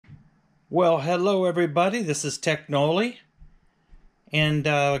Well, hello everybody, this is TechNolli, and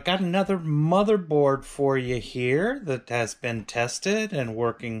I got another motherboard for you here that has been tested and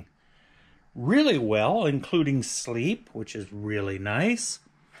working really well, including sleep, which is really nice.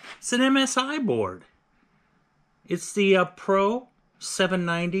 It's an MSI board. It's the Pro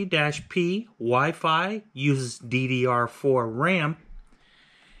Z790-P Wi-Fi, uses DDR4 RAM,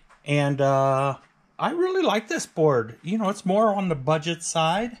 and I really like this board. You know, it's more on the budget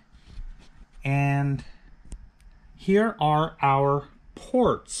side. And here are our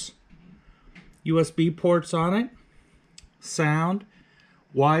ports. USB ports on it, sound,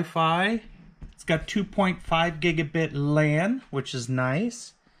 Wi-Fi. It's got 2.5 gigabit LAN, which is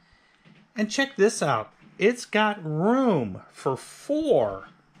nice. And check this out. It's got room for 4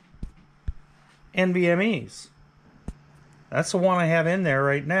 NVMEs. That's the one I have in there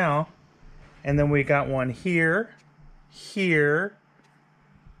right now. And then we got one here, here,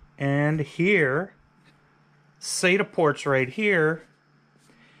 and here. SATA ports right here.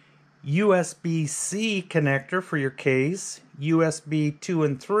 USB-C connector for your case. USB 2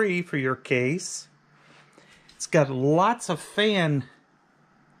 and 3 for your case. It's got lots of fan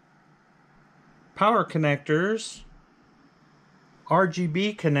power connectors.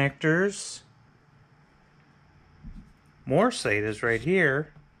 RGB connectors. More SATAs right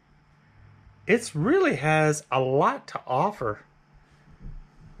here. It really has a lot to offer.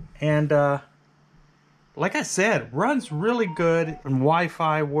 And like I said, runs really good, and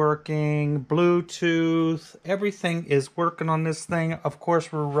Wi-Fi working, Bluetooth, everything is working on this thing. Of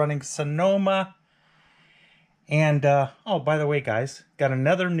course, we're running Sonoma. And, oh, by the way, guys, got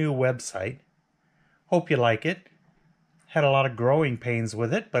another new website. Hope you like it. Had a lot of growing pains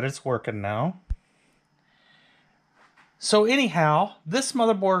with it, but it's working now. So anyhow, this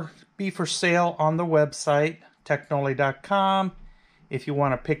motherboard be for sale on the website, TechNolli.com. If you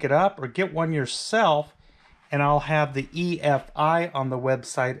want to pick it up or get one yourself, and I'll have the EFI on the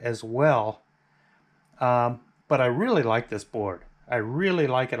website as well. But I really like this board. I really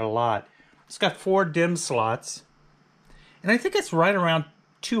like it a lot. It's got 4 DIMM slots, and I think it's right around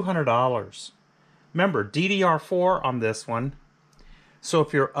 $200. Remember, DDR4 on this one. So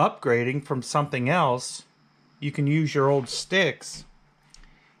if you're upgrading from something else, you can use your old sticks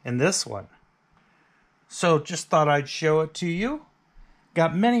in this one. So just thought I'd show it to you.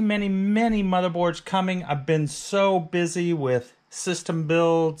 Got many motherboards coming. I've been so busy with system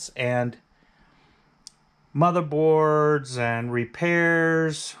builds and motherboards and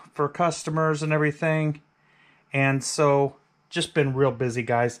repairs for customers and everything. And so just been real busy,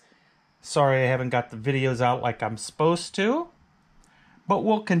 guys. Sorry I haven't got the videos out like I'm supposed to, but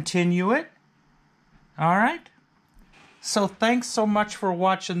we'll continue it. All right. So thanks so much for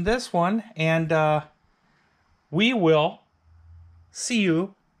watching this one, and we will see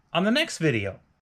you on the next video.